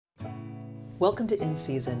Welcome to In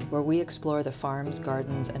Season, where we explore the farms,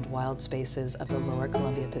 gardens, and wild spaces of the Lower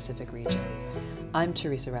Columbia Pacific region. I'm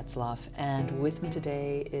Teresa Retzloff, and with me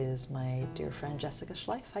today is my dear friend Jessica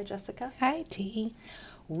Schleif. Hi, Jessica. Hi, T.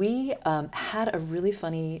 We had a really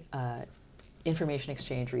funny information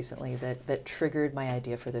exchange recently that triggered my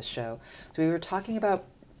idea for this show. So we were talking about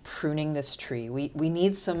pruning this tree. We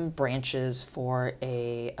need some branches for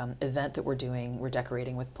a event that we're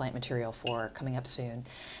decorating with plant material for coming up soon.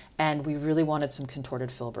 And we really wanted some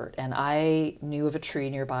contorted filbert. And I knew of a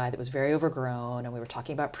tree nearby that was very overgrown, and we were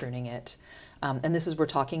talking about pruning it. And we're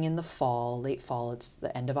talking in the fall, late fall, it's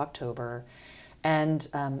the end of October. And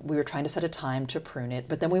we were trying to set a time to prune it.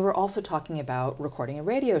 But then we were also talking about recording a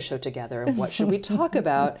radio show together and what should we talk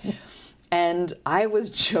about. And I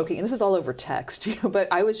was joking, and this is all over text, but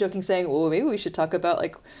I was joking saying, well, maybe we should talk about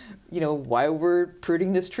why we're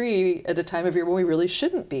pruning this tree at a time of year when we really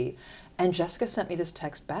shouldn't be. And Jessica sent me this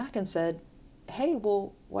text back and said, hey,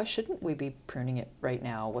 well, why shouldn't we be pruning it right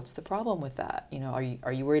now? What's the problem with that? Are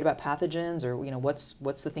you worried about pathogens, or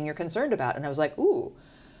what's the thing you're concerned about? And I was like, ooh,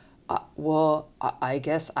 I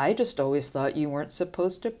guess I just always thought you weren't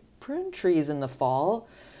supposed to prune trees in the fall.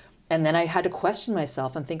 And then I had to question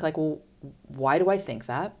myself and think well, why do I think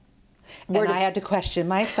that? I had to question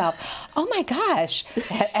myself. Oh my gosh,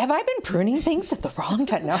 have I been pruning things at the wrong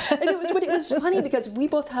time? No. But it was funny because we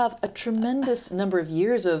both have a tremendous number of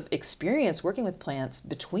years of experience working with plants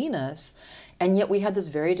between us, and yet we had this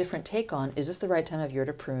very different take on, is this the right time of year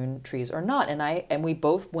to prune trees or not? And we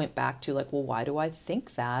both went back to well, why do I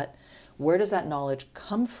think that? Where does that knowledge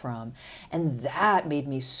come from? And that made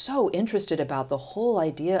me so interested about the whole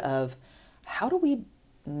idea of how do we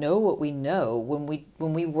know what we know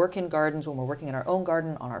when we work in gardens, when we're working in our own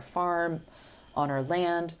garden, on our farm, on our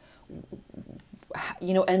land,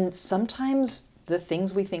 and sometimes the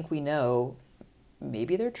things we think we know,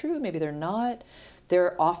 maybe they're true, maybe they're not.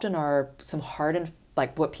 There often are some hard and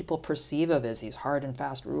what people perceive of as these hard and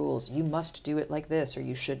fast rules. You must do it like this, or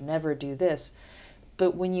you should never do this.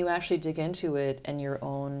 But when you actually dig into it, and your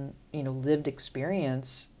own lived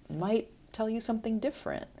experience might tell you something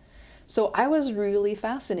different. So I was really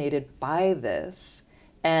fascinated by this,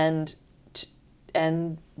 and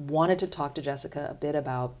wanted to talk to Jessica a bit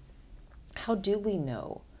about how do we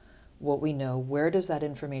know what we know? Where does that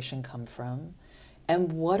information come from?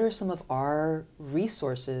 And what are some of our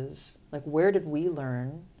resources? Where did we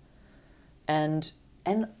learn? And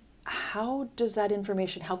how does that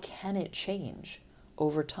information, how can it change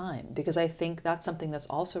over time? Because I think that's something that's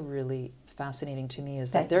also really fascinating to me,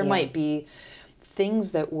 is that there might be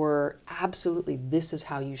things that were absolutely, this is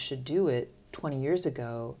how you should do it 20 years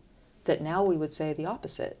ago, that now we would say the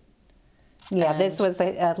opposite. Yeah, this was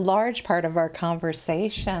a large part of our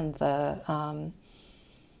conversation, the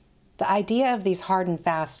idea of these hard and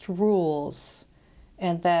fast rules,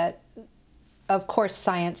 and that, of course,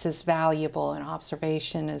 science is valuable and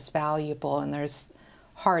observation is valuable, and there's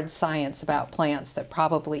hard science about plants that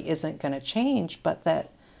probably isn't going to change, but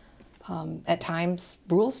that at times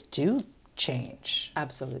rules do change.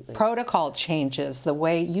 Absolutely. Protocol changes. The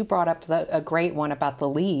way you brought up a great one about the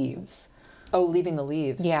leaves. Oh, leaving the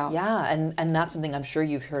leaves. Yeah. Yeah, and that's something I'm sure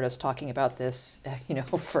you've heard us talking about this,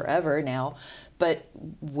 forever now. But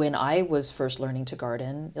when I was first learning to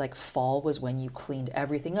garden, fall was when you cleaned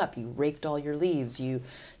everything up. You raked all your leaves. You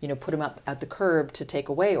put them up at the curb to take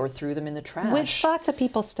away, or threw them in the trash. Which lots of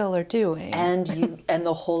people still are doing. And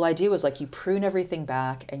the whole idea was you prune everything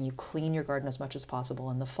back and you clean your garden as much as possible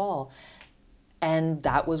in the fall. And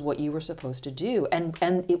that was what you were supposed to do.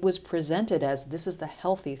 And it was presented as, this is the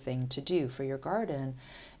healthy thing to do for your garden.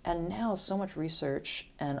 And now so much research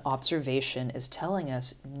and observation is telling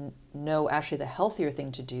us, no, actually the healthier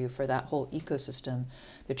thing to do for that whole ecosystem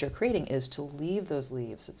that you're creating is to leave those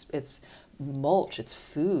leaves. It's mulch, it's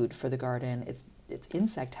food for the garden, it's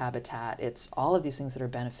insect habitat, it's all of these things that are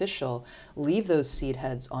beneficial. Leave those seed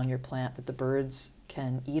heads on your plant that the birds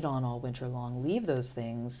can eat on all winter long. Leave those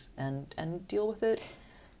things and deal with it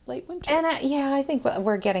late winter. And I think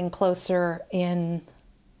we're getting closer in.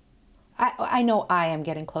 I know I am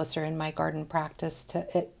getting closer in my garden practice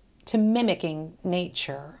to mimicking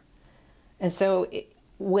nature, and so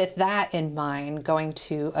with that in mind, going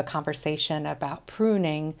to a conversation about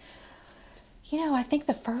pruning. I think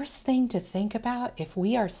the first thing to think about if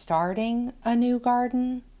we are starting a new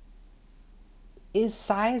garden is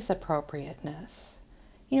size appropriateness.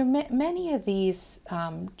 Many of these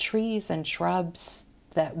trees and shrubs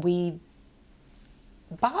that we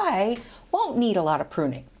buy won't need a lot of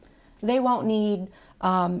pruning. They won't need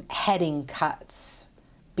heading cuts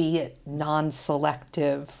be it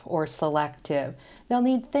non-selective or selective. They'll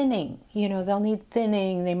need thinning,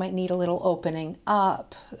 they might need a little opening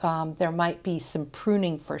up. There might be some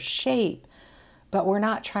pruning for shape, but we're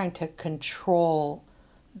not trying to control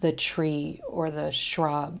the tree or the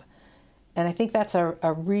shrub. And I think that's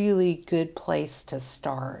a really good place to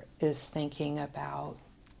start, is thinking about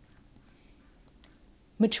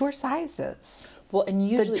mature sizes. Well, and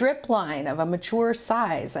usually the drip line of a mature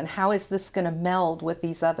size, and how is this going to meld with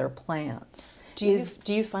these other plants? Do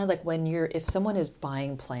you find, like, if someone is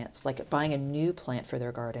buying plants, like buying a new plant for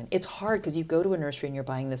their garden, it's hard because you go to a nursery and you're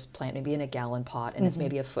buying this plant maybe in a gallon pot and it's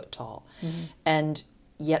maybe a foot tall. And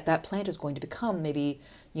yet that plant is going to become maybe,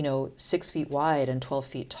 6 feet wide and 12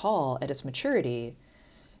 feet tall at its maturity.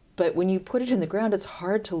 But when you put it in the ground, it's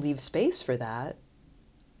hard to leave space for that.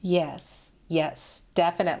 Yes,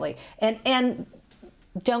 definitely. And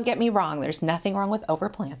don't get me wrong, there's nothing wrong with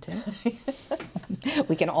overplanting.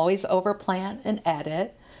 We can always overplant and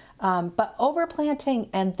edit. But overplanting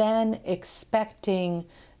and then expecting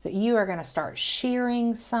that you are going to start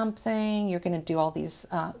shearing something, you're going to do all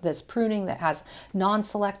this pruning that has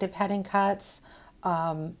non-selective heading cuts,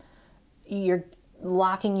 you're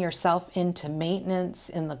locking yourself into maintenance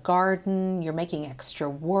in the garden, you're making extra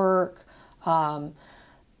work.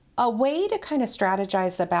 A way to kind of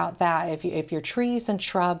strategize about that, if your trees and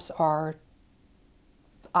shrubs are,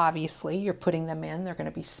 obviously you're putting them in, they're going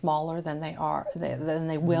to be smaller than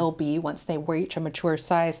they will be once they reach a mature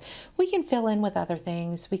size. We can fill in with other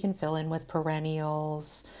things. We can fill in with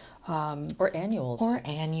perennials. Or annuals.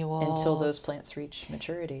 Until those plants reach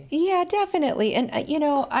maturity. Yeah, definitely. And,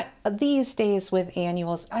 these days with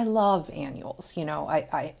annuals, I love annuals.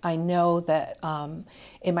 I know that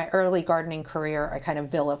in my early gardening career, I kind of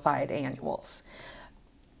vilified annuals.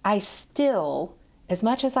 I still, as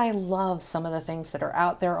much as I love some of the things that are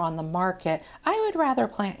out there on the market, I would rather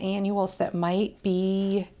plant annuals that might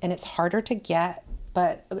be, and it's harder to get,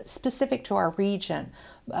 but specific to our region,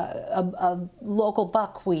 a local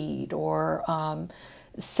buckwheat or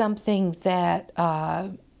something that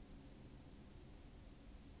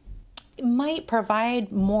might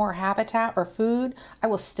provide more habitat or food. I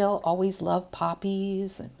will still always love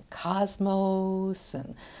poppies and cosmos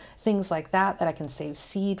and things like that I can save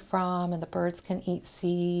seed from, and the birds can eat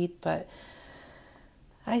seed. But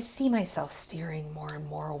I see myself steering more and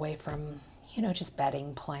more away from just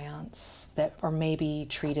bedding plants that are maybe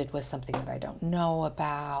treated with something that I don't know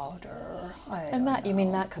about, or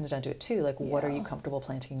that comes down to it too. Like, what are you comfortable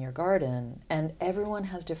planting in your garden? And everyone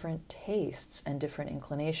has different tastes and different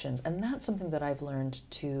inclinations. And that's something that I've learned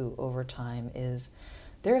too over time, is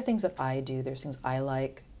there are things that I do, there's things I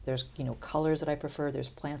like, there's, colors that I prefer, there's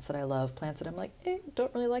plants that I love, plants that I'm like,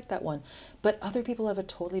 don't really like that one. But other people have a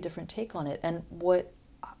totally different take on it. And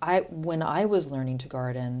when I was learning to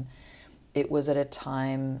garden, it was at a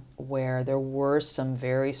time where there were some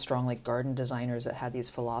very strong garden designers that had these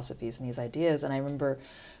philosophies and these ideas. And I remember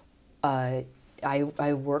I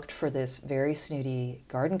worked for this very snooty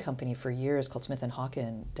garden company for years called Smith &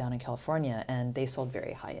 Hawken down in California, and they sold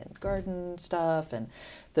very high-end garden stuff. And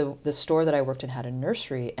the store that I worked in had a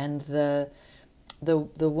nursery, and the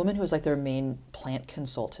woman who was their main plant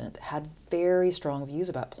consultant had very strong views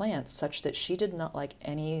about plants, such that she did not like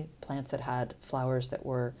any plants that had flowers that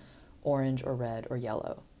were orange or red or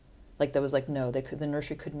yellow. There was no, the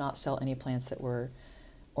nursery could not sell any plants that were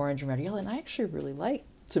orange and red or yellow. And I actually really liked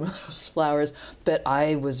some of those flowers, but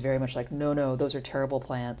I was very much no, those are terrible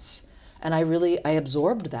plants. And I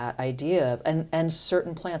absorbed that idea, and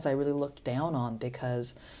certain plants I really looked down on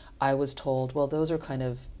because I was told, well, those are kind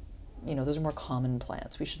of, those are more common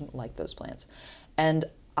plants. We shouldn't like those plants. And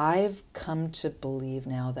I've come to believe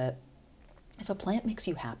now that if a plant makes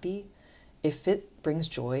you happy, if it brings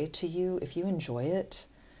joy to you, if you enjoy it,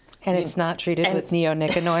 and it's not treated with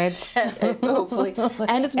neonicotinoids, hopefully,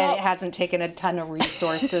 and it hasn't taken a ton of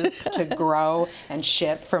resources to grow and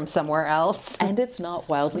ship from somewhere else, and it's not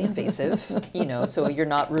wildly invasive, so you're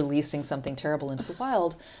not releasing something terrible into the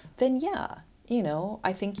wild, then yeah,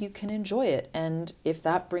 I think you can enjoy it, and if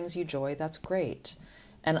that brings you joy, that's great.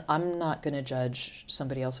 And I'm not going to judge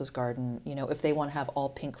somebody else's garden. If they want to have all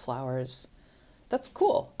pink flowers, that's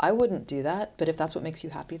cool. I wouldn't do that, but if that's what makes you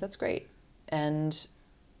happy, that's great. And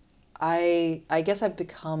I guess I've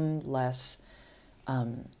become less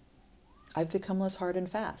hard and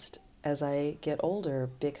fast as I get older,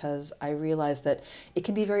 because I realize that it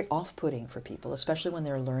can be very off-putting for people, especially when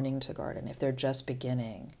they're learning to garden. If they're just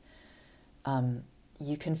beginning,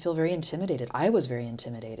 you can feel very intimidated. I was very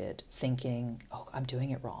intimidated, thinking, oh, I'm doing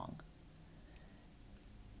it wrong.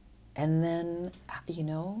 And then,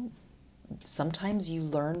 sometimes you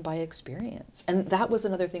learn by experience. And that was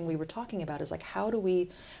another thing we were talking about, is like, how do we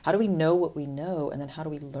know what we know, and then how do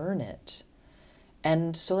we learn it?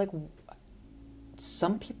 And so, like,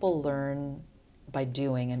 some people learn by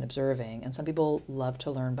doing and observing, and some people love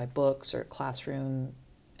to learn by books or classroom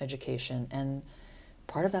education. And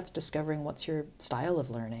part of that's discovering what's your style of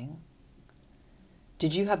learning.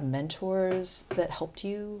 Did you have mentors that helped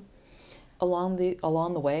you along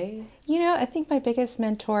the way? You know, I think my biggest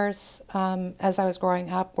mentors as I was growing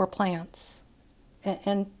up were plants,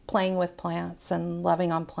 and playing with plants and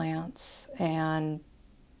loving on plants and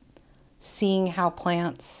seeing how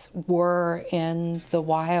plants were in the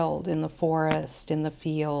wild, in the forest, in the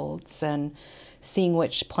fields, and seeing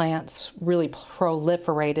which plants really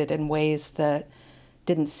proliferated in ways that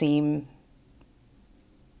didn't seem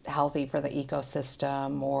healthy for the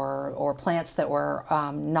ecosystem, or plants that were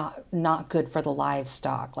not good for the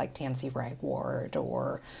livestock, like tansy ragwort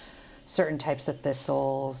or certain types of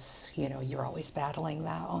thistles. You know, you're always battling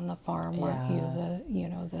that on the farm, aren't you?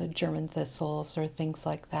 The German thistles or things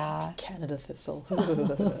like that. Canada thistle.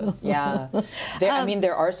 Yeah. I mean,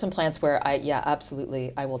 there are some plants where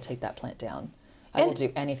absolutely, I will take that plant down. I will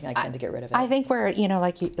do anything I can to get rid of it. I think we're,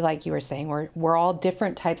 like you were saying, we're all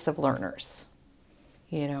different types of learners.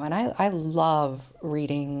 And I love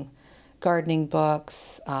reading gardening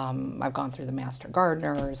books. I've gone through the Master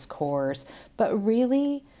Gardener's course, but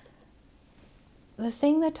really, the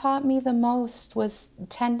thing that taught me the most was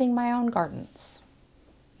tending my own gardens.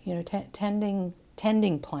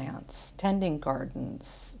 Tending plants, tending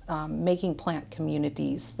gardens, making plant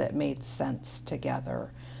communities that made sense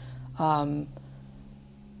together, and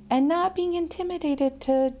not being intimidated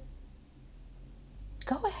to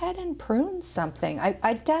go ahead and prune something.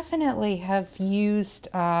 I definitely have used,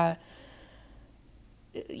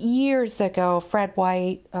 years ago, Fred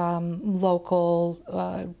White,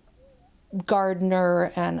 local gardener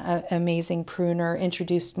and amazing pruner,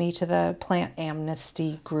 introduced me to the Plant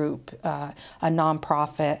Amnesty Group, a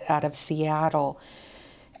nonprofit out of Seattle.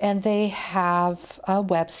 And they have a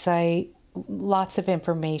website, lots of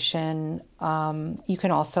information. You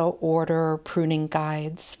can also order pruning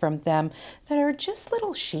guides from them that are just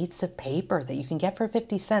little sheets of paper that you can get for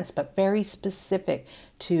 50 cents, but very specific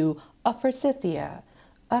to a forsythia,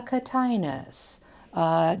 a cotinus,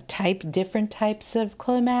 different types of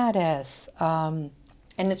clematis. And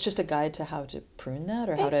it's just a guide to how to prune that,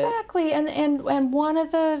 or how Exactly. And one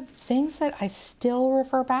of the things that I still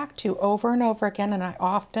refer back to over and over again, and I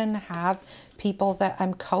often have people that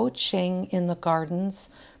I'm coaching in the gardens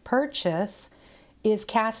purchase, is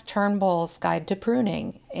Cass Turnbull's Guide to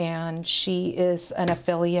Pruning. And she is an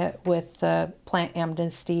affiliate with the Plant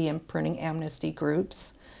Amnesty and Pruning Amnesty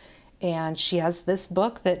groups. And she has this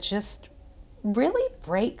book that just really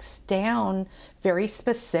breaks down very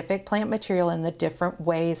specific plant material in the different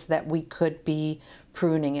ways that we could be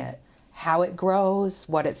pruning it, how it grows,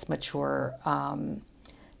 what its mature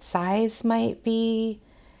size might be,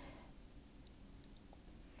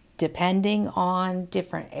 depending on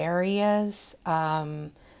different areas,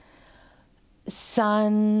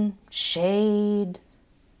 sun, shade,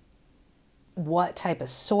 what type of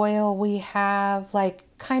soil we have, like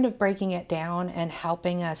kind of breaking it down and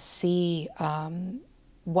helping us see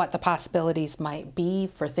what the possibilities might be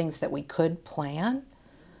for things that we could plant.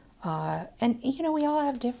 And we all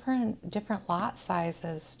have different lot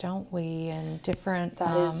sizes, don't we? And different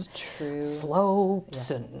that is true.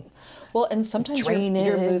 Slopes and and sometimes you're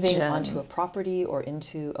drainage moving onto a property or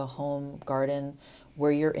into a home garden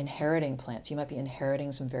where you're inheriting plants. You might be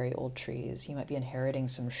inheriting some very old trees. You might be inheriting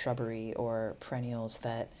some shrubbery or perennials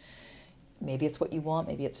that maybe it's what you want,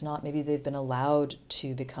 maybe it's not. Maybe they've been allowed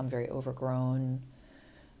to become very overgrown,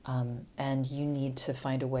 and you need to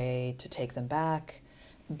find a way to take them back.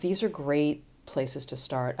 These are great places to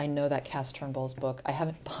start. I know that Cass Turnbull's book, I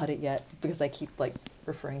haven't bought it yet because I keep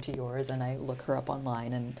referring to yours, and I look her up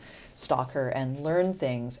online and stalk her and learn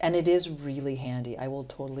things, and it is really handy. I will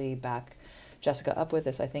totally back Jessica up with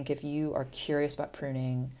this. I think if you are curious about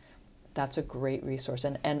pruning, that's a great resource.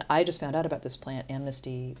 And I just found out about this Plant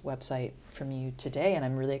Amnesty website from you today, and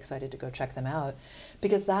I'm really excited to go check them out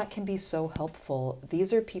because that can be so helpful.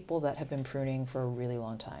 These are people that have been pruning for a really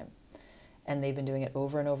long time, and they've been doing it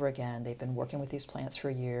over and over again. They've been working with these plants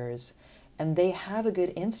for years, and they have a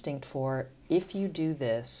good instinct for, if you do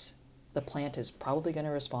this, the plant is probably going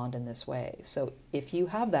to respond in this way. So if you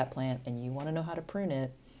have that plant and you want to know how to prune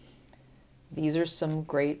it, these are some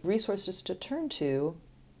great resources to turn to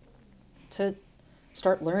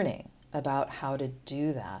start learning about how to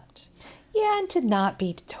do that. Yeah, and to not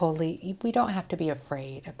be totally, we don't have to be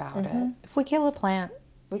afraid about it. If we kill a plant,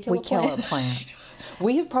 we kill a plant.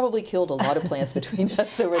 We have probably killed a lot of plants between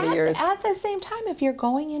us over the years. At the same time, if you're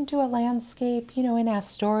going into a landscape, in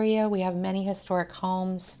Astoria, we have many historic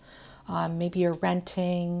homes. Maybe you're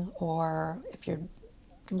renting, or if you're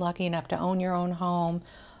lucky enough to own your own home,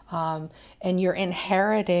 and you're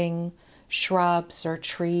inheriting shrubs or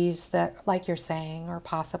trees that, like you're saying, are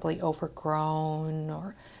possibly overgrown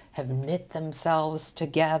or have knit themselves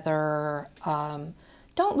together.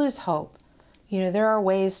 Don't lose hope. There are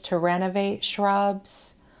ways to renovate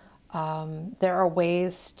shrubs. There are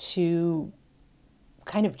ways to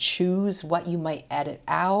kind of choose what you might edit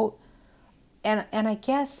out. And I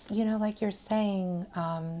guess, like you're saying,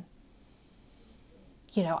 I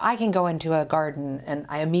can go into a garden and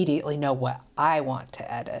I immediately know what I want to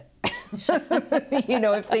edit.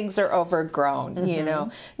 If things are overgrown,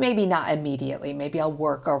 maybe not immediately. Maybe I'll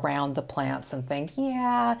work around the plants and think,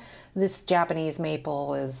 yeah, this Japanese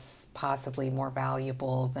maple is possibly more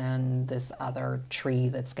valuable than this other tree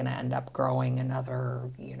that's going to end up growing another,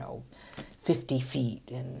 50 feet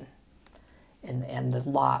and the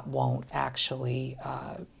lot won't actually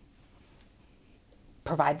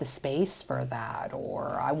provide the space for that,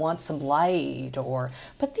 or I want some light,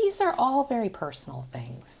 but these are all very personal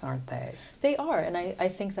things, aren't they? They are, and I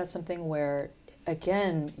think that's something where,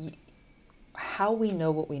 again, how we know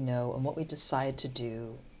what we know and what we decide to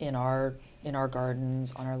do in our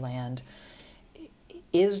gardens, on our land,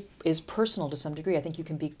 is personal to some degree. I think you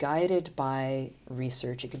can be guided by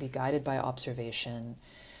research, you can be guided by observation,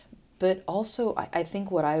 but also I think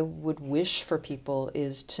what I would wish for people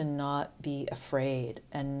is to not be afraid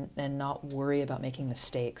and not worry about making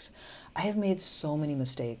mistakes. I have made so many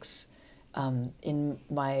mistakes. I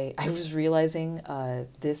was realizing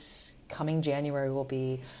this coming January will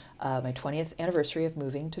be my 20th anniversary of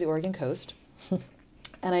moving to the Oregon coast.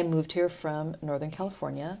 And I moved here from Northern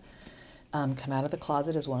California. Come out of the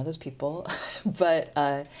closet as one of those people.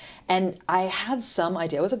 And I had some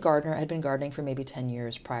idea. I was a gardener. I had been gardening for maybe 10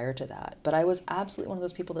 years prior to that. But I was absolutely one of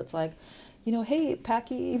those people that's like, hey,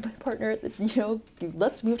 Packy, my partner,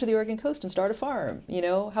 let's move to the Oregon coast and start a farm.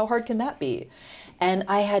 How hard can that be? And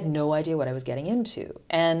I had no idea what I was getting into.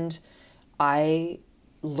 And I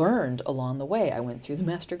learned along the way. I went through the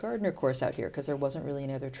Master Gardener course out here because there wasn't really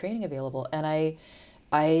any other training available. And I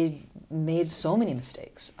made so many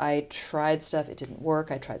mistakes. I tried stuff, it didn't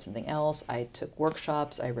work. I tried something else. I took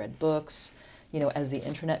workshops, I read books. As the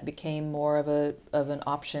internet became more of an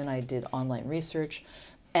option, I did online research.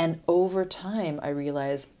 And over time, I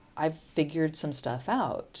realized I've figured some stuff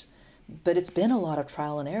out. But it's been a lot of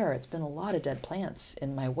trial and error. It's been a lot of dead plants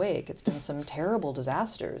in my wake. It's been some terrible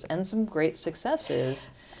disasters and some great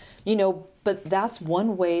successes. But that's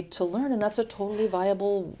one way to learn, and that's a totally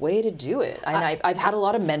viable way to do it. I've had a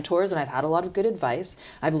lot of mentors, and I've had a lot of good advice.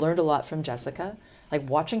 I've learned a lot from Jessica. Like,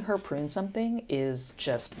 watching her prune something is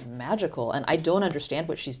just magical, and I don't understand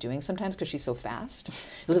what she's doing sometimes because she's so fast.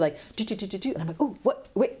 It'll be like, do, and I'm like, oh, what?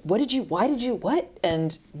 Wait, what did you? Why did you? What?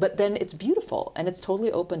 But then it's beautiful, and it's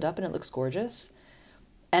totally opened up, and it looks gorgeous.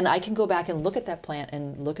 And I can go back and look at that plant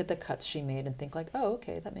and look at the cuts she made and think like, oh,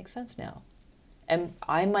 okay, that makes sense now. And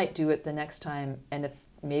I might do it the next time, and it's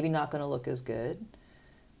maybe not going to look as good,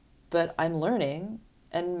 but I'm learning,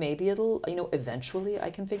 and maybe it'll, eventually I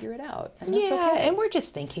can figure it out, and that's okay. And we're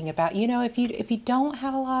just thinking about, if you don't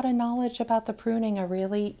have a lot of knowledge about the pruning, a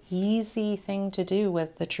really easy thing to do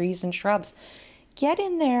with the trees and shrubs, get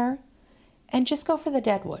in there and just go for the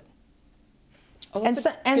deadwood. Oh, that's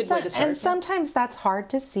a good way to start. And sometimes that's hard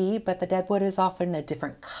to see, but the deadwood is often a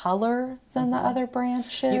different color than the other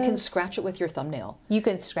branches. You can scratch it with your thumbnail. You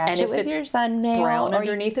can scratch it with your thumbnail. Brown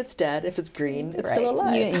underneath, it's dead. If it's green, it's still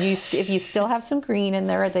alive. If you still have some green in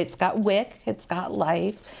there, it's got wick, it's got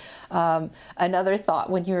life. Another thought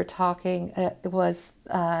when you were talking was...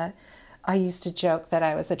 I used to joke that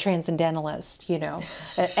I was a transcendentalist,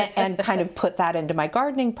 and kind of put that into my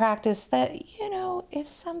gardening practice that, if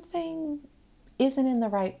something isn't in the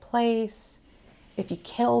right place, if you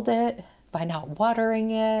killed it by not watering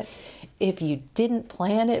it, if you didn't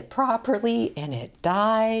plant it properly and it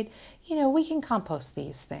died, we can compost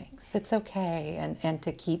these things. It's okay, and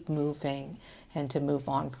to keep moving and to move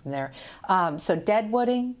on from there. So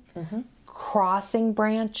deadwooding, crossing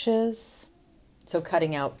branches. So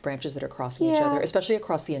cutting out branches that are crossing each other, especially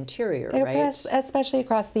across the interior, right? Especially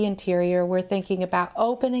across the interior. We're thinking about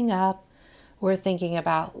opening up. We're thinking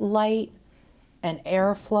about light and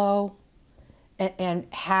airflow, and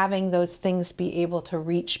having those things be able to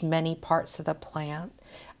reach many parts of the plant.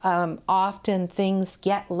 Often things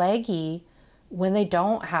get leggy when they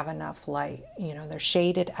don't have enough light, they're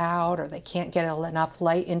shaded out or they can't get enough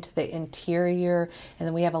light into the interior, and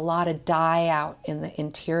then we have a lot of die out in the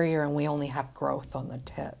interior and we only have growth on the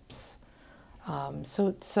tips.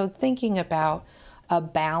 So thinking about a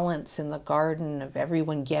balance in the garden of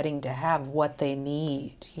everyone getting to have what they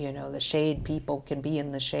need. The shade people can be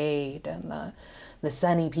in the shade, and the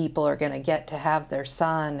sunny people are going to get to have their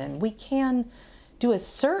sun, and we can do a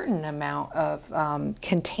certain amount of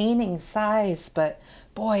containing size, but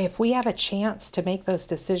boy, if we have a chance to make those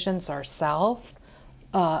decisions ourselves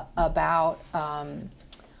about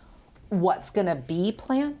what's going to be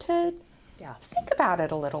planted, think about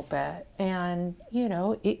it a little bit. And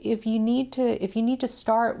if you need to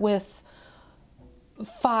start with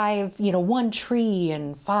 1 tree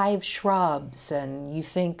and 5 shrubs, and you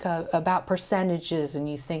think about percentages, and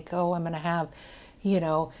you think, oh, I'm going to have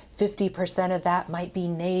 50% of that might be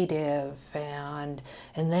native, and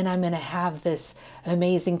then I'm going to have this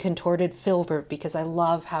amazing contorted filbert because I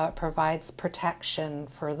love how it provides protection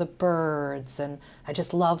for the birds, and I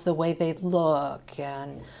just love the way they look,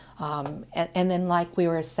 and then, like we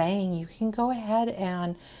were saying, you can go ahead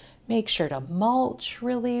and make sure to mulch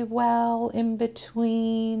really well in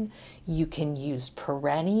between. You can use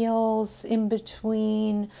perennials in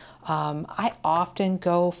between. I often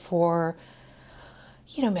go for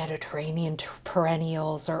Mediterranean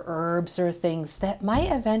perennials or herbs or things that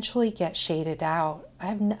might eventually get shaded out. I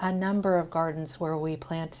have a number of gardens where we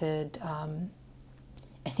planted, and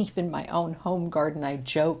even my own home garden, I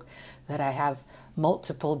joke that I have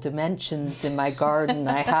multiple dimensions in my garden.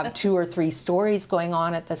 I have 2 or 3 stories going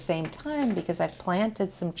on at the same time because I've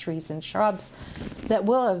planted some trees and shrubs that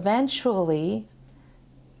will eventually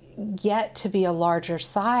get to be a larger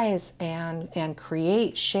size and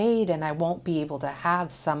create shade, and I won't be able to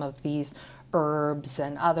have some of these herbs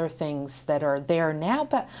and other things that are there now,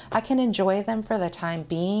 but I can enjoy them for the time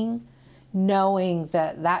being, knowing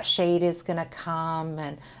that shade is going to come,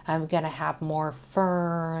 and I'm going to have more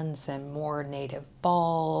ferns and more native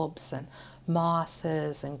bulbs and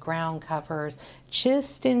mosses and ground covers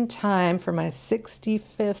just in time for my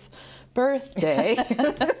 65th birthday,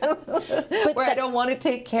 where I don't want to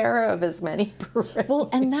take care of as many perennials. Well,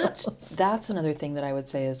 and that's another thing that I would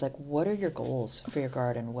say is, like, what are your goals for your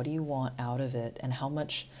garden? What do you want out of it, and how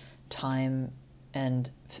much time and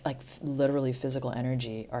literally physical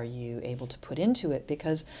energy are you able to put into it?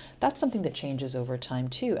 Because that's something that changes over time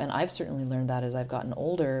too, and I've certainly learned that as I've gotten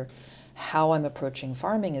older. How I'm approaching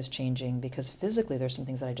farming is changing because physically there's some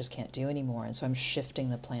things that I just can't do anymore, and so I'm shifting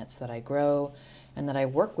the plants that I grow and that I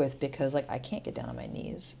work with because I can't get down on my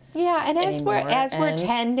knees. Yeah, and as anymore. we're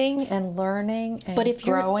tending and learning and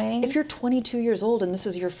growing. If you're 22 years old and this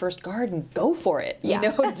is your first garden, go for it. Yeah.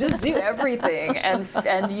 Just do everything. and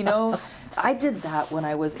I did that when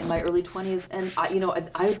I was in my early 20s, and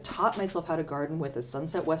I taught myself how to garden with a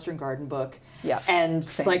Sunset Western Garden book. Yeah. And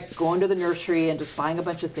same. Going to the nursery and just buying a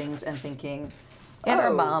bunch of things and thinking,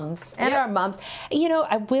 our moms.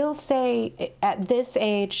 I will say at this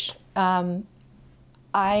age,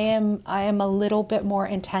 I am a little bit more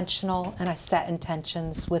intentional, and I set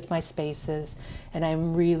intentions with my spaces, and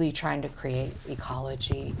I'm really trying to create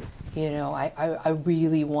ecology. I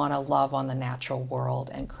really want to love on the natural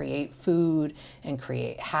world and create food and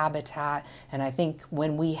create habitat. And I think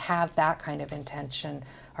when we have that kind of intention,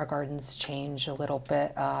 our gardens change a little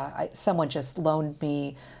bit. Someone just loaned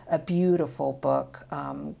me a beautiful book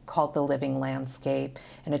called The Living Landscape,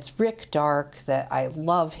 and it's Rick Dark. That I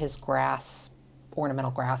love his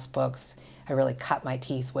ornamental grass books. I really cut my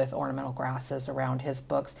teeth with ornamental grasses around his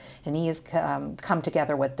books. And he has come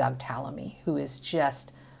together with Doug Tallamy, who is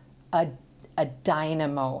just a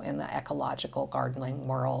dynamo in the ecological gardening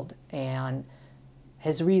world, and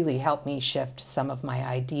has really helped me shift some of my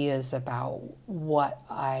ideas about what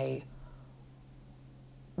I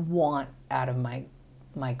want out of my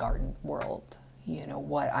garden world,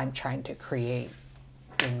 what I'm trying to create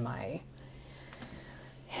in my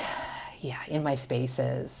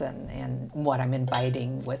spaces and what I'm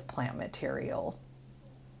inviting with plant material.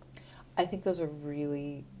 I think those are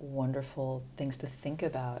really wonderful things to think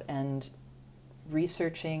about, and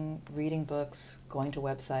researching, reading books, going to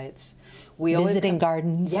websites. Visiting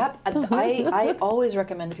gardens. Yep. I always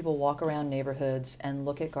recommend that people walk around neighborhoods and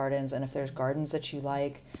look at gardens, and if there's gardens that you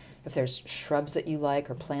like, if there's shrubs that you like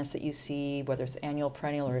or plants that you see, whether it's annual,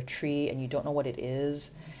 perennial, or a tree, and you don't know what it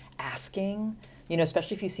is, asking,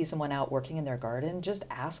 especially if you see someone out working in their garden, just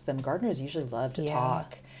ask them. Gardeners usually love to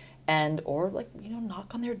talk. And or like,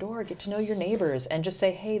 knock on their door, get to know your neighbors, and just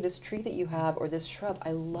say, hey, this tree that you have or this shrub,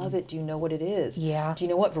 I love it. Do you know what it is? Yeah. Do you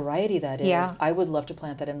know what variety that is? Yeah. I would love to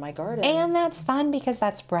plant that in my garden. And that's fun because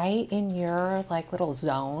that's right in your like little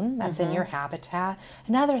zone. That's in your habitat.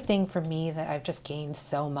 Another thing for me that I've just gained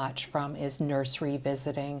so much from is nursery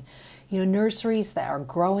visiting. Nurseries that are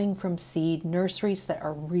growing from seed, nurseries that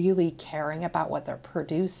are really caring about what they're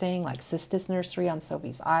producing, like Sisters Nursery on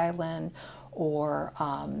Sobeys Island, or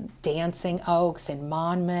Dancing Oaks in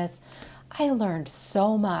Monmouth. I learned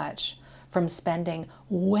so much from spending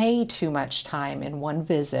way too much time in one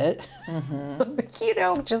visit.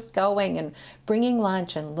 Just going and bringing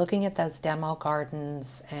lunch and looking at those demo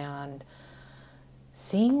gardens and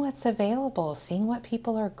seeing what's available, seeing what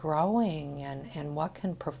people are growing and what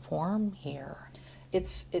can perform here.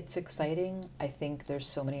 It's exciting. I think there's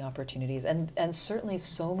so many opportunities, and certainly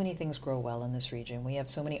so many things grow well in this region. We have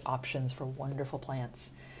so many options for wonderful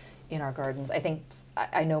plants in our gardens.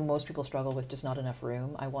 I know most people struggle with just not enough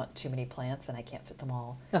room. I want too many plants and I can't fit them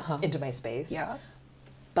all into my space. Yeah.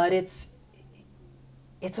 But I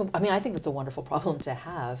think it's a wonderful problem to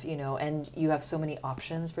have, and you have so many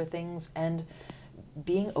options for things, and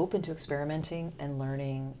being open to experimenting and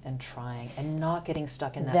learning and trying and not getting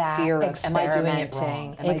stuck in that fear of, am I doing it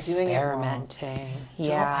wrong? Am I doing it wrong?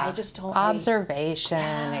 Yeah. I just don't.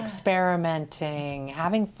 Observation, experimenting,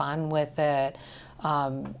 having fun with it.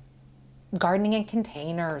 Gardening in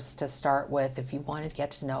containers to start with if you want to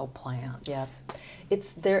get to know plants. Yeah.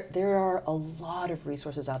 There are a lot of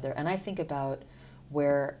resources out there, and I think about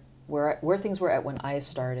where things were at when I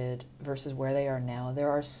started versus where they are now. There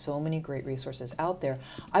are so many great resources out there.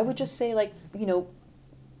 I would just say,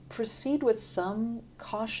 proceed with some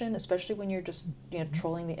caution, especially when you're just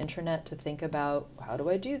trolling the internet to think about, how do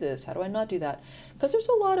I do this? How do I not do that? Because there's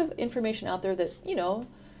a lot of information out there that,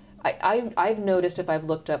 I've noticed if I've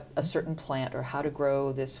looked up a certain plant or how to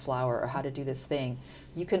grow this flower or how to do this thing,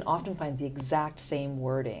 you can often find the exact same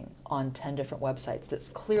wording on 10 different websites that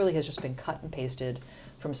clearly has just been cut and pasted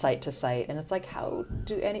from site to site. And it's like,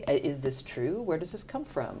 is this true? Where does this come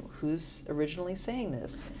from? Who's originally saying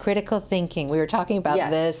this? Critical thinking. We were talking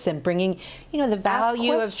about this and bringing, the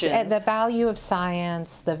value of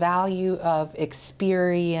science, the value of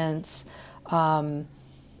experience.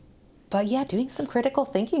 But yeah, doing some critical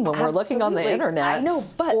thinking when we're looking on the internet. I know,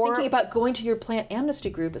 but thinking about going to your plant amnesty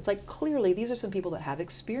group, it's like, clearly these are some people that have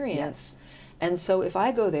experience. Yes. And so if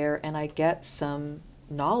I go there and I get some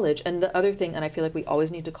knowledge, and the other thing, and I feel like we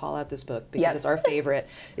always need to call out this book because it's our favorite,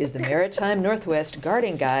 is the Maritime Northwest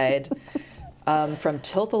Gardening Guide from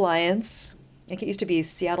Tilth Alliance. I think it used to be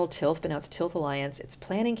Seattle Tilth, but now it's Tilth Alliance. It's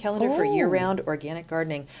planning calendar for year-round organic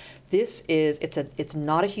gardening. It's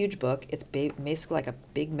not a huge book. It's basically like a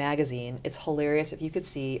big magazine. It's hilarious. If you could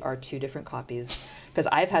see our 2 different copies, because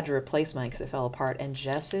I've had to replace mine because it fell apart, and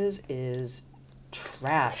Jess's is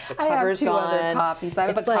trash. The cover's gone. I have 2 other copies. I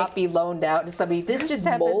have a copy loaned out to somebody. This just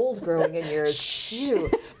mold growing in yours too.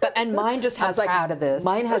 And mine just has proud of this.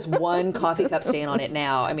 Mine has 1 coffee cup stain on it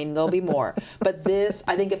now. I mean, there'll be more. But this,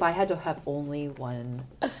 I think if I had to have only one,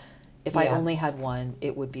 I only had one,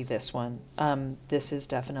 it would be this one. This is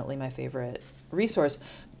definitely my favorite resource.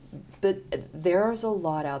 But there's a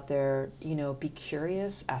lot out there. Be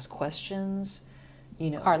curious, ask questions.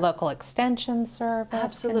 Our local extension service.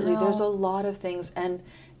 Absolutely. There's a lot of things. And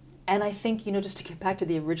I think, just to get back to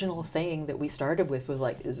the original thing that we started with was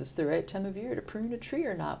like, is this the right time of year to prune a tree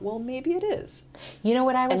or not? Well, maybe it is. You know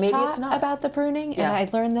what I was taught about the pruning? Yeah. And I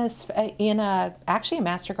learned this in a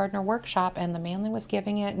Master Gardener workshop, and the Manly was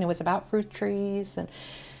giving it, and it was about fruit trees.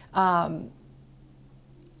 And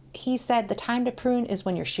he said the time to prune is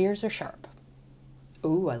when your shears are sharp.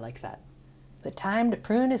 Ooh, I like that. The time to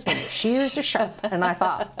prune is when your shears are sharp. And I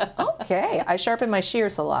thought, okay, I sharpen my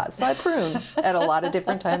shears a lot, so I prune at a lot of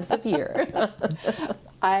different times of year.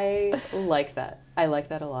 I like that. I like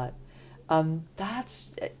that a lot.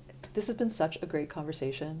 This has been such a great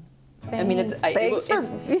conversation. Thanks. I mean,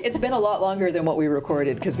 it's been a lot longer than what we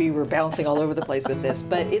recorded because we were bouncing all over the place with this,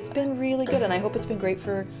 but it's been really good, and I hope it's been great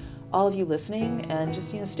for all of you listening. And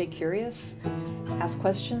just stay curious, ask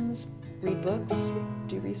questions, read books,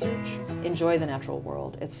 do research, enjoy the natural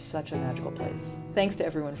world. It's such a magical place. Thanks to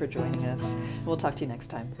everyone for joining us. We'll talk to you next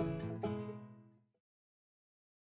time.